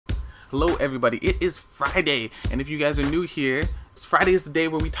Hello everybody, it is Friday, and if you guys are new here, Friday is the day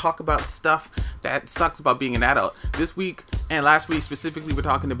where we talk about stuff that sucks about being an adult. This week and last week specifically, we're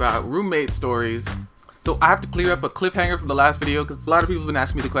talking about roommate stories. So I have to clear up a cliffhanger from the last video because a lot of people have been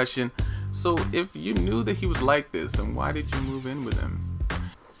asking me the question, so if you knew that he was like this, then why did you move in with him?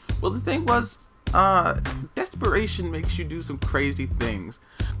 Well, the thing was, desperation makes you do some crazy things.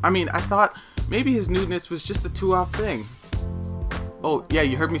 I mean, I thought maybe his nudeness was just a two-off thing. Oh, yeah,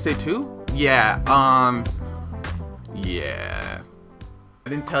 you heard me say two? Yeah, yeah. I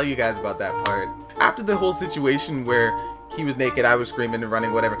didn't tell you guys about that part. After the whole situation where he was naked, I was screaming and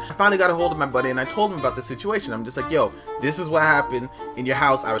running, whatever, I finally got a hold of my buddy and I told him about the situation. I'm just like, yo, this is what happened in your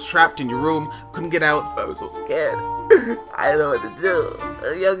house. I was trapped in your room, couldn't get out. I was so scared. I didn't know what to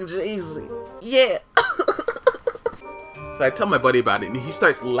do. Young Tracy. Yeah. So I tell my buddy about it and he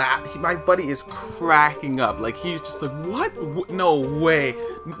starts laughing. My buddy is cracking up. Like, he's just like, what? No way.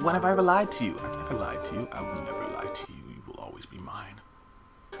 When have I ever lied to you? I've never lied to you. I will never lie to you. You will always be mine.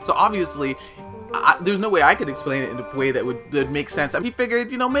 So obviously, there's no way I could explain it in a way that would make sense. He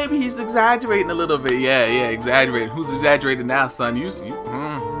figured, you know, maybe he's exaggerating a little bit. Yeah, exaggerating. Who's exaggerating now, son?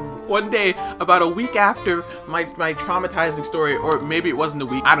 One day, about a week after my traumatizing story, or maybe it wasn't a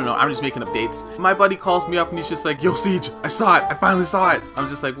week, I don't know, I'm just making up dates. My buddy calls me up and he's just like, yo, Siege, I saw it, I finally saw it. I'm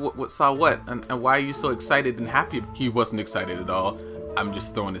just like, what saw what? And why are you so excited and happy? He wasn't excited at all. I'm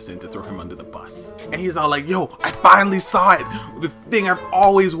just throwing this in to throw him under the bus. And he's all like, yo, I finally saw it. The thing I've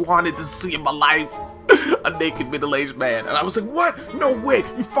always wanted to see in my life. A naked middle-aged man. And I was like, what? No way,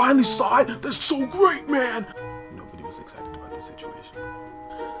 you finally saw it? That's so great, man. Nobody was excited about this situation.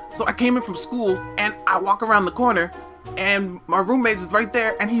 So I came in from school and I walk around the corner and my roommate is right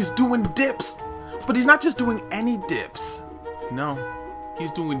there and he's doing dips. But he's not just doing any dips. No,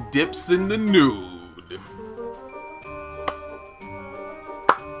 he's doing dips in the nude.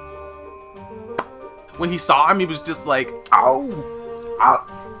 When he saw him, he was just like, ow.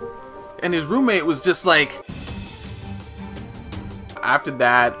 And his roommate was just like, after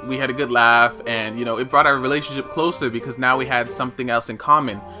that, we had a good laugh and, you know, it brought our relationship closer because now we had something else in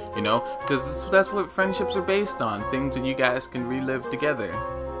common, you know, because that's what friendships are based on, things that you guys can relive together.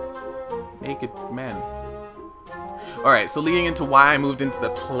 Naked men. Alright, so leading into why I moved into the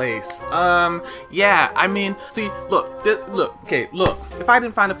place. Yeah, I mean, see, look, if I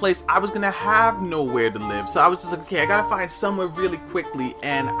didn't find a place, I was gonna have nowhere to live. So I was just like, okay, I gotta find somewhere really quickly,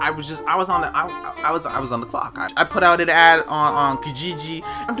 and I was on the clock. I put out an ad on Kijiji.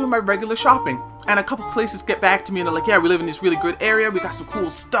 I'm doing my regular shopping. And a couple places get back to me and they're like, yeah, we live in this really good area, we got some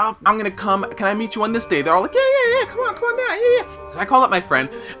cool stuff, I'm gonna come, can I meet you on this day? They're all like, yeah, come on down, yeah. So I call up my friend,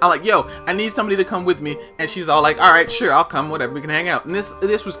 I'm like, yo, I need somebody to come with me, and she's all like, alright, sure, I'll come, whatever, we can hang out. And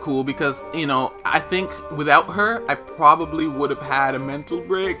this was cool because, you know, I think without her, I probably would have had a mental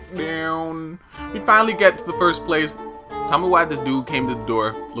breakdown. We finally get to the first place. Tell me why this dude came to the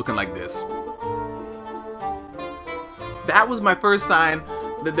door looking like this. That was my first sign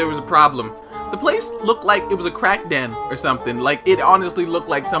that there was a problem. The place looked like it was a crack den or something. Like, it honestly looked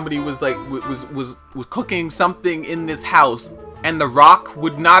like somebody was like was cooking something in this house, and The Rock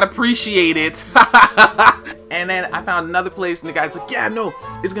would not appreciate it. And then I found another place, and the guy's like, yeah, no,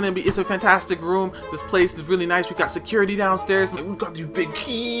 it's a fantastic room. This place is really nice. We got security downstairs. We've got these big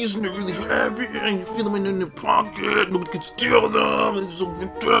keys, and they're really heavy, and you feel them in your pocket. Nobody can steal them. And it's so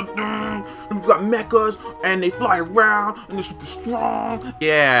fantastic. And we've got mechas, and they fly around, and they're super strong.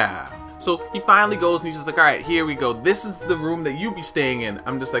 Yeah. So he finally goes and he's just like, all right, here we go. This is the room that you be staying in.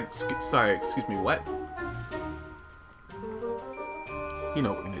 I'm just like, sorry, excuse me, what? You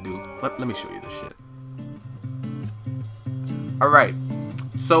know what we're gonna do. Let me show you this shit. All right,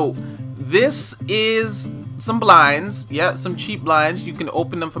 so this is some blinds. Yeah, some cheap blinds. You can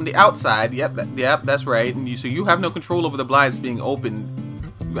open them from the outside. Yep, that's right. And so you have no control over the blinds being open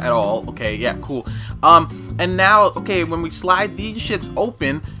at all. Okay, yeah, cool. And now, okay, when we slide these shits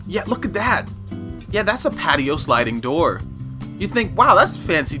open, yeah, look at that. Yeah, that's a patio sliding door. You think, wow, that's a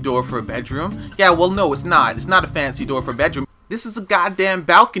fancy door for a bedroom. Yeah, well, no, it's not. It's not a fancy door for a bedroom. This is a goddamn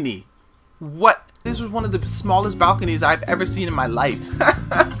balcony. What? This was one of the smallest balconies I've ever seen in my life.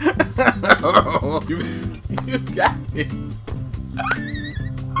 You got me.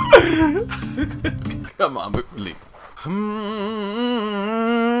 Come on, believe.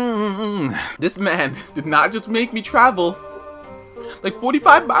 This man did not just make me travel like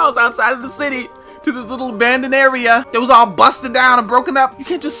 45 miles outside of the city to this little abandoned area that was all busted down and broken up. You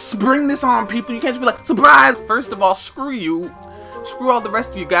can't just spring this on people. You can't just be like, surprise! First of all, screw you. Screw all the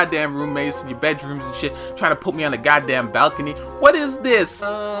rest of your goddamn roommates and your bedrooms and shit trying to put me on a goddamn balcony. What is this?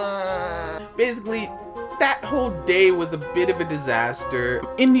 Basically, that whole day was a bit of a disaster.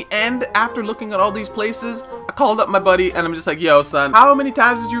 In the end, after looking at all these places, I called up my buddy and I'm just like, yo son, how many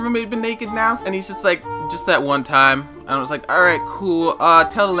times has your roommate been naked now? And he's just like, just that one time. And I was like, alright, cool,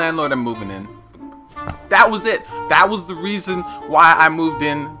 tell the landlord I'm moving in. That was it. That was the reason why I moved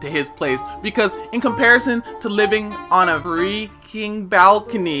in to his place. Because in comparison to living on a freaking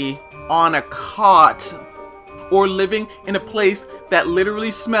balcony on a cot, or living in a place that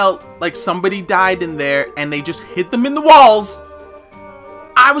literally smelled like somebody died in there and they just hid them in the walls,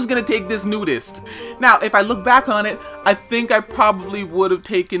 I was gonna take this nudist. Now, if I look back on it, I think I probably would have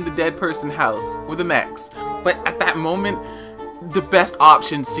taken the dead person house with an X. But at that moment, the best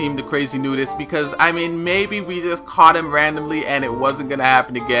option seemed the crazy nudist, because I mean, maybe we just caught him randomly and it wasn't gonna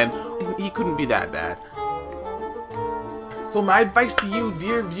happen again. He couldn't be that bad. So my advice to you,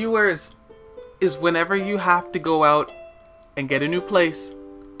 dear viewers, is whenever you have to go out and get a new place,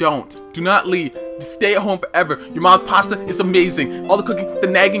 do not leave. Stay at home forever. Your mom's pasta is amazing. All the cooking, the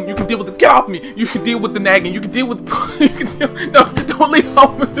nagging, you can deal with it. Get off me. You can deal with the nagging. You can deal with no, don't leave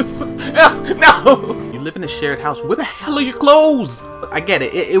home with this. No. You live in a shared house. Where the hell are your clothes? I get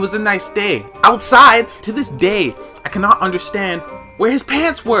it. It was a nice day. Outside, to this day, I cannot understand where his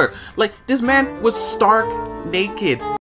pants were. Like, this man was stark naked.